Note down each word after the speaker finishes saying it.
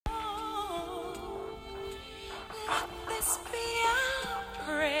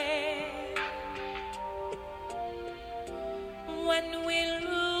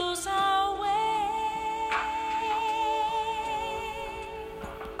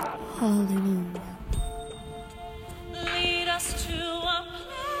Hallelujah. Lead us to a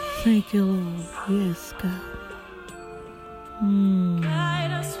place. Thank you, Lord. Yes, God.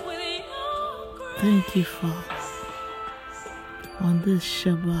 Guide us with your grace. Thank you, Father. On this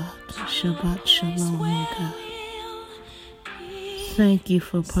Shabbat Shalom, oh God. Thank you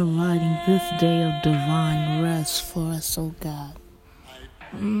for providing this day of divine rest for us, oh God.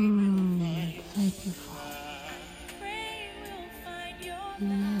 Thank you, Father.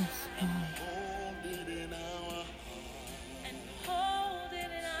 Yes, Father.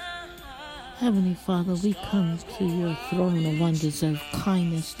 Heavenly Father, we come to your throne of undeserved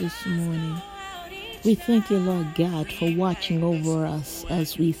kindness this morning. We thank you, Lord God, for watching over us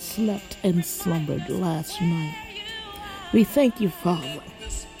as we slept and slumbered last night. We thank you, Father,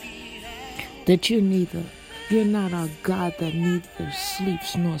 that you're not our God that neither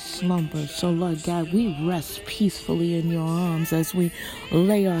sleeps nor slumbers. So, Lord God, we rest peacefully in your arms as we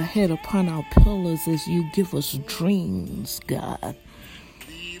lay our head upon our pillows as you give us dreams, God,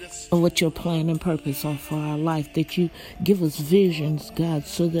 of what your plan and purpose are for our life, that you give us visions, God,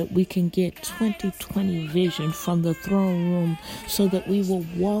 so that we can get 20/20 vision from the throne room, so that we will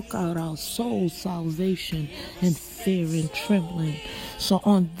walk out our soul salvation in fear and trembling. So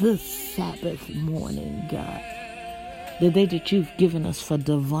on this Sabbath morning, God, the day that you've given us for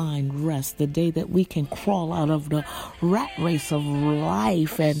divine rest, the day that we can crawl out of the rat race of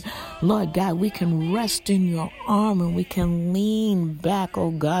life, and Lord God, we can rest in your arm and we can lean back,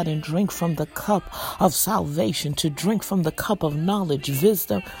 oh God, and drink from the cup of salvation, to drink from the cup of knowledge,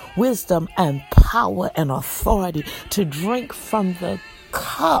 wisdom and power and authority, to drink from the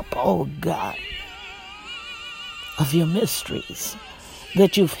cup, oh God, of your mysteries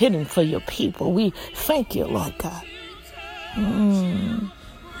that you've hidden for your people. We thank you, Lord God.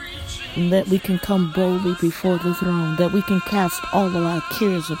 That we can come boldly before the throne, that we can cast all of our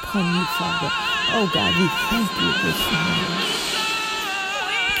cares upon you, Father. Oh God, we thank you this morning.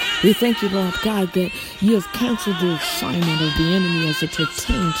 We thank you, Lord God, that you have canceled the assignment of the enemy as it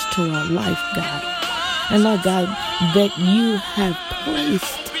pertains to our life, God. And Lord God, that you have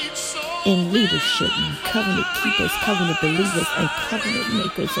placed in leadership, covenant keepers, covenant believers, and covenant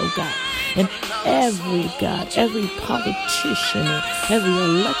makers, oh God. And every politician and every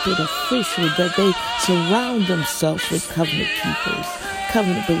elected official, that they surround themselves with covenant keepers,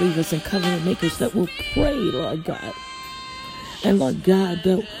 covenant believers, and covenant makers that will pray, Lord God. And Lord God,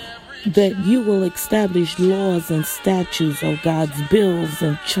 that you will establish laws and statutes, oh God, bills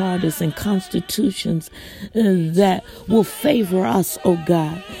and charters and constitutions that will favor us, oh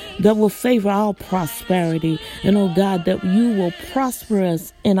God, that will favor our prosperity. And oh God, that you will prosper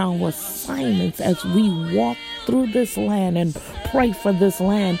us in our assignments as we walk through this land and pray for this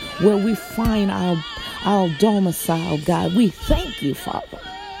land where we find our domicile, God. We thank you, Father.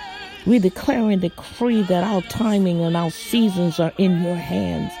 We declare and decree that our timing and our seasons are in your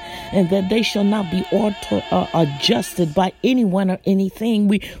hands, and that they shall not be altered or adjusted by anyone or anything.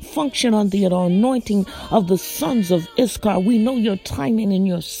 We function under the anointing of the sons of Issachar. We know your timing and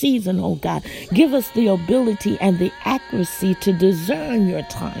your season, oh God. Give us the ability and the accuracy to discern your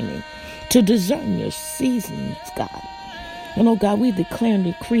timing, to discern your seasons, God. And oh God, we declare and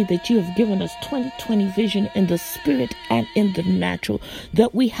decree that you have given us 20/20 vision in the spirit and in the natural,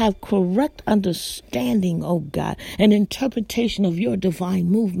 that we have correct understanding, oh God, and interpretation of your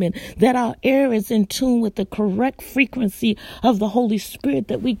divine movement, that our air is in tune with the correct frequency of the Holy Spirit,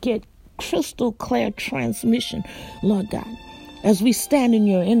 that we get crystal clear transmission, Lord God. As we stand in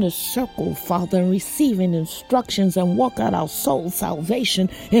your inner circle, Father, and receiving instructions and walk out our soul salvation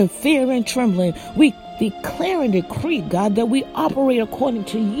in fear and trembling, we declare and decree, God, that we operate according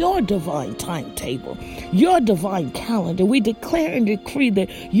to your divine timetable, your divine calendar. We declare and decree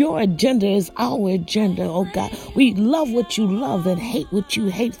that your agenda is our agenda, oh God. We love what you love and hate what you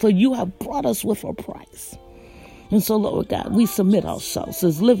hate, for you have brought us with a price. And so, Lord God, we submit ourselves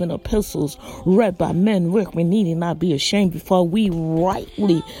as living epistles read by men, workmen, needing not be ashamed, before we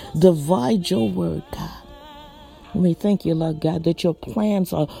rightly divide your word, God. And we thank you, Lord God, that your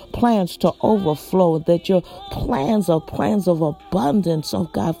plans are plans to overflow, that your plans are plans of abundance, oh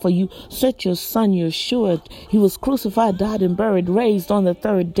God, for you set your son, Yeshua. He was crucified, died, and buried, raised on the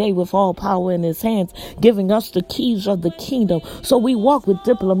third day with all power in his hands, giving us the keys of the kingdom. So we walk with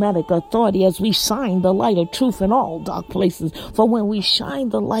diplomatic authority as we shine the light of truth in all dark places. For when we shine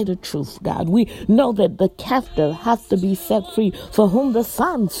the light of truth, God, we know that the captive has to be set free. For whom the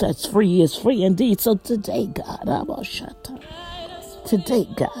Son sets free is free indeed. So today, God, today,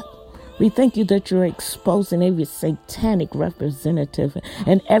 God, we thank you that you're exposing every satanic representative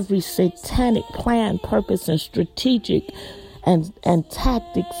and every satanic plan, purpose, and strategic and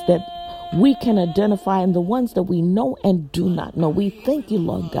tactics that we can identify, and the ones that we know and do not know. We thank you,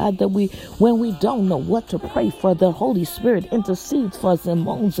 Lord God, that when we don't know what to pray for, the Holy Spirit intercedes for us in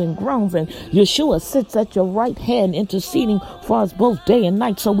moans and groans, and Yeshua sits at your right hand interceding for us both day and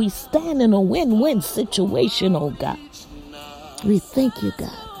night. So we stand in a win-win situation, oh God. We thank you,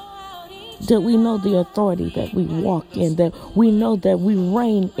 God, that we know the authority that we walk in, that we know that we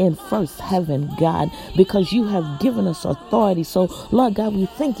reign in first heaven, God, because you have given us authority. So, Lord God, we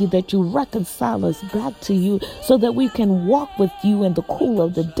thank you that you reconcile us back to you so that we can walk with you in the cool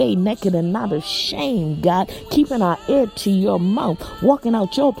of the day, naked and not ashamed, God, keeping our ear to your mouth, walking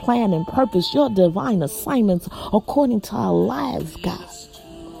out your plan and purpose, your divine assignments according to our lives, God.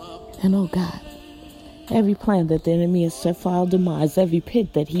 And, oh God, every plan that the enemy has set for our demise, every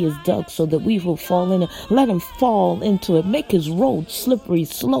pit that he has dug so that we will fall in it, let him fall into it. Make his road slippery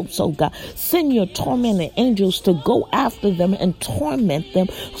slopes, oh God. Send your tormenting angels to go after them and torment them.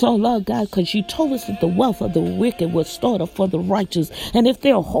 So, Lord God, because you told us that the wealth of the wicked was stored up for the righteous. And if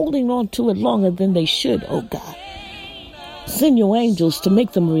they're holding on to it longer than they should, oh God, send your angels to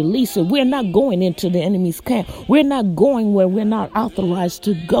make them release it. We're not going into the enemy's camp. We're not going where we're not authorized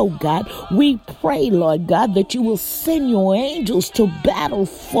to go, God. We pray, Lord God, that you will send your angels to battle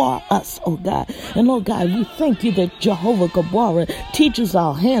for us, oh God. And, Lord God, we thank you that Jehovah Gabara teaches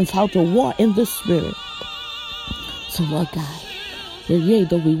our hands how to war in the Spirit. So, Lord God, yea,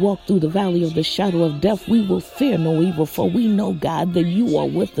 though we walk through the valley of the shadow of death, we will fear no evil, for we know, God, that you are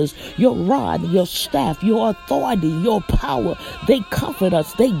with us. Your rod, your staff, your authority, your power, they comfort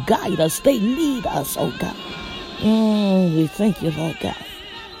us, they guide us, they lead us, oh God. We thank you, Lord God.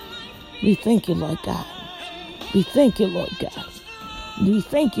 We thank you, Lord God. We thank you, Lord God. We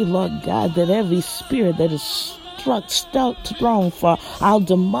thank you, Lord God, that every spirit that is struck strong for our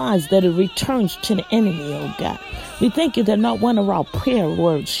demise, that it returns to the enemy, oh God. We thank you that not one of our prayer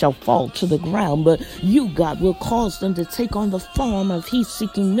words shall fall to the ground, but you, God, will cause them to take on the form of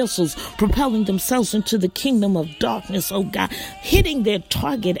heat-seeking missiles, propelling themselves into the kingdom of darkness, oh God, hitting their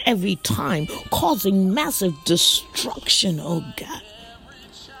target every time, causing massive destruction, oh God.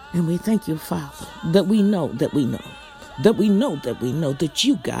 And we thank you, Father, that we know that we know that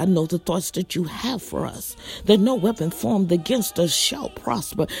you, God, know the thoughts that you have for us, that no weapon formed against us shall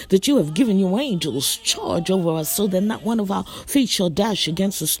prosper, that you have given your angels charge over us so that not one of our feet shall dash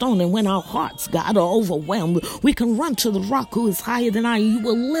against a stone. And when our hearts, God, are overwhelmed, we can run to the rock who is higher than I, and you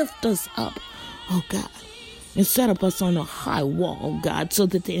will lift us up, oh God, and set up us on a high wall, God, so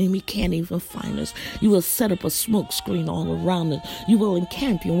that the enemy can't even find us. You will set up a smoke screen all around us. You will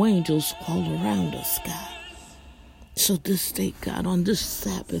encamp your angels all around us, God. So this day, God, on this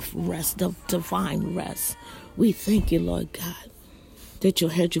Sabbath rest of divine rest, we thank you, Lord God, that your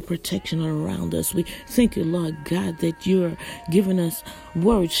hedge of protection are around us. We thank you, Lord God, that you're giving us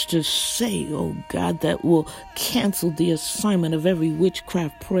words to say, oh God, that will cancel the assignment of every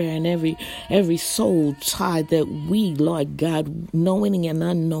witchcraft prayer and every soul tie that we, Lord God, knowingly and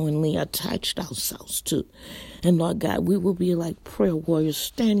unknowingly attached ourselves to. And Lord God, we will be like prayer warriors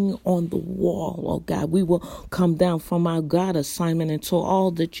standing on the wall, oh God. We will come down from our God assignment until all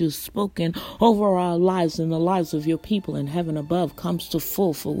that you've spoken over our lives and the lives of your people in heaven above comes to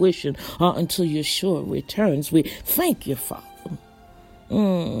full fruition, until Yeshua returns. We thank you, Father.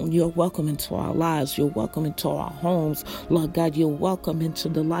 You're welcome into our lives. You're welcome into our homes. Lord God, you're welcome into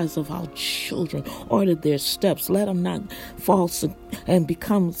the lives of our children. Order their steps. Let them not fall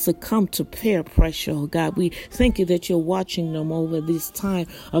and succumb to peer pressure, oh God. We thank you that you're watching them over this time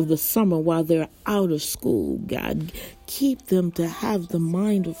of the summer while they're out of school, God. Keep them to have the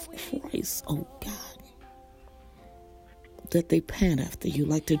mind of Christ, oh God, that they pant after you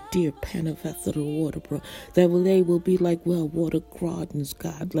like the deer panteth after the water, bro. That they will be like well-watered gardens,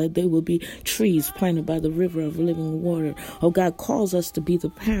 God. Like they will be trees planted by the river of living water. Oh, God, calls us to be the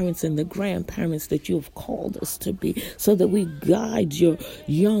parents and the grandparents that you have called us to be, so that we guide your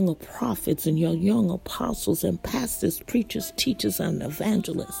young prophets and your young apostles and pastors, preachers, teachers, and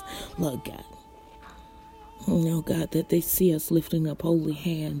evangelists, Lord God. Oh, God, that they see us lifting up holy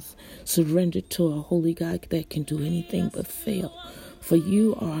hands, surrendered to a holy God that can do anything but fail. For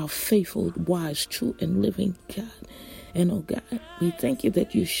you are our faithful, wise, true, and living God. And, oh, God, we thank you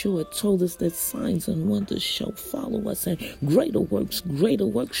that Yeshua told us that signs and wonders shall follow us, and greater works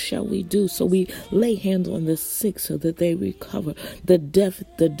shall we do. So we lay hands on the sick so that they recover, the deaf,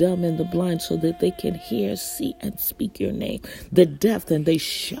 the dumb, and the blind so that they can hear, see, and speak your name. The deaf, and they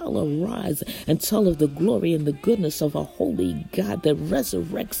shall arise and tell of the glory and the goodness of a holy God that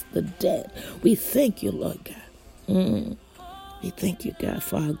resurrects the dead. We thank you, Lord God. We thank you, God,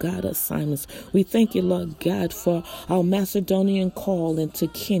 for our God assignments. We thank you, Lord God, for our Macedonian call into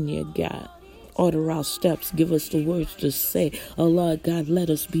Kenya, God. Order our steps. Give us the words to say. Oh, Lord God, let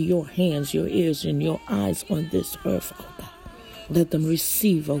us be your hands, your ears, and your eyes on this earth, oh God. Let them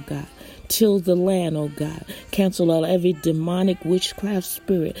receive, oh God. Till the land, oh God. Cancel out every demonic witchcraft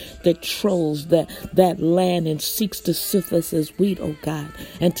spirit that trolls that land and seeks to sift us as wheat, oh God,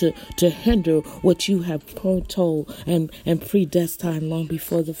 and to hinder what you have foretold and predestined long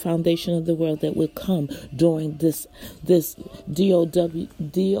before the foundation of the world that will come during this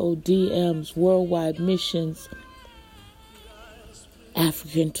DODM's worldwide missions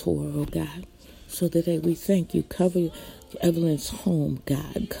African tour, oh God. So today we thank you. Cover Evelyn's home,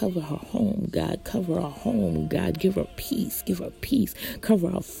 God. Cover her home, God. Cover her home, God. Give her peace. Give her peace. Cover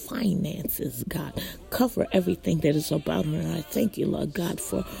her finances, God. Cover everything that is about her. And I thank you, Lord God,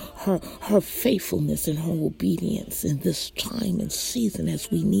 for her faithfulness and her obedience in this time and season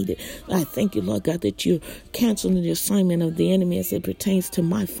as we need it. I thank you, Lord God, that you're canceling the assignment of the enemy as it pertains to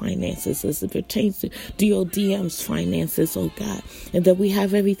my finances, as it pertains to DODM's finances, oh God, and that we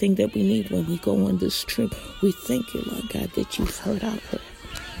have everything that we need when we go on this trip. We thank you, Lord God, that you've heard our prayer.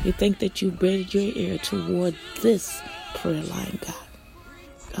 We thank that you bent your ear toward this prayer line, God.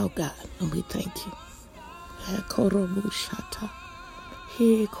 Oh God, and we thank you.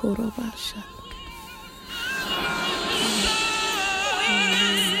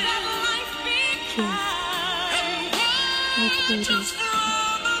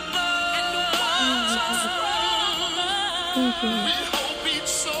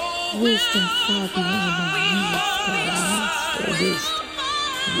 Wisdom far beyond my years, God. Master wisdom.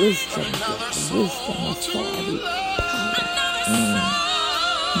 Wisdom is far beyond power.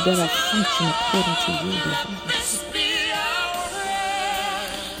 That I function according to your divine.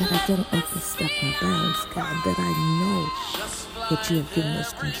 That I don't overstep my bounds, God. That I know that you have given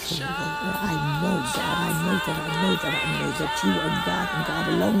us control over. I know, God. I know that you are God and God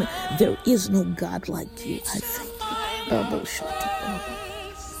alone. There is no God like you. I thank you.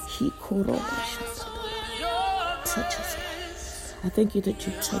 Touch us, God. I thank you that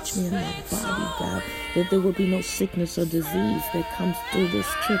you touch me in my body, God, that there will be no sickness or disease that comes through this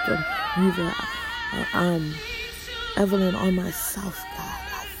trip of either Evelyn or myself, God.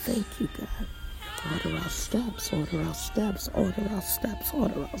 I thank you, God. Order our steps, order our steps, order our steps,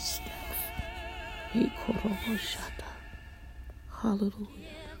 order our steps. Hallelujah.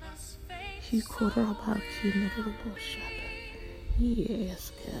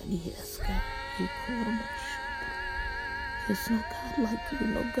 Yes, God, yes, God. There's no God like you,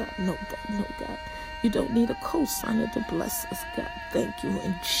 no God, no God, no God. You don't need a cosigner to bless us, God. Thank you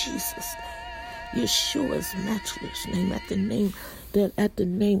in Jesus' name. Yeshua's matchless name, at the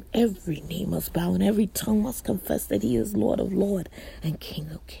name every knee must bow and every tongue must confess that he is Lord of Lords and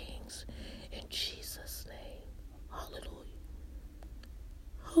King of Kings. In Jesus' name. Hallelujah.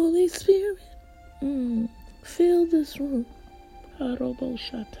 Holy Spirit, fill this room.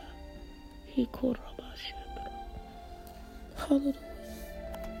 Hallelujah.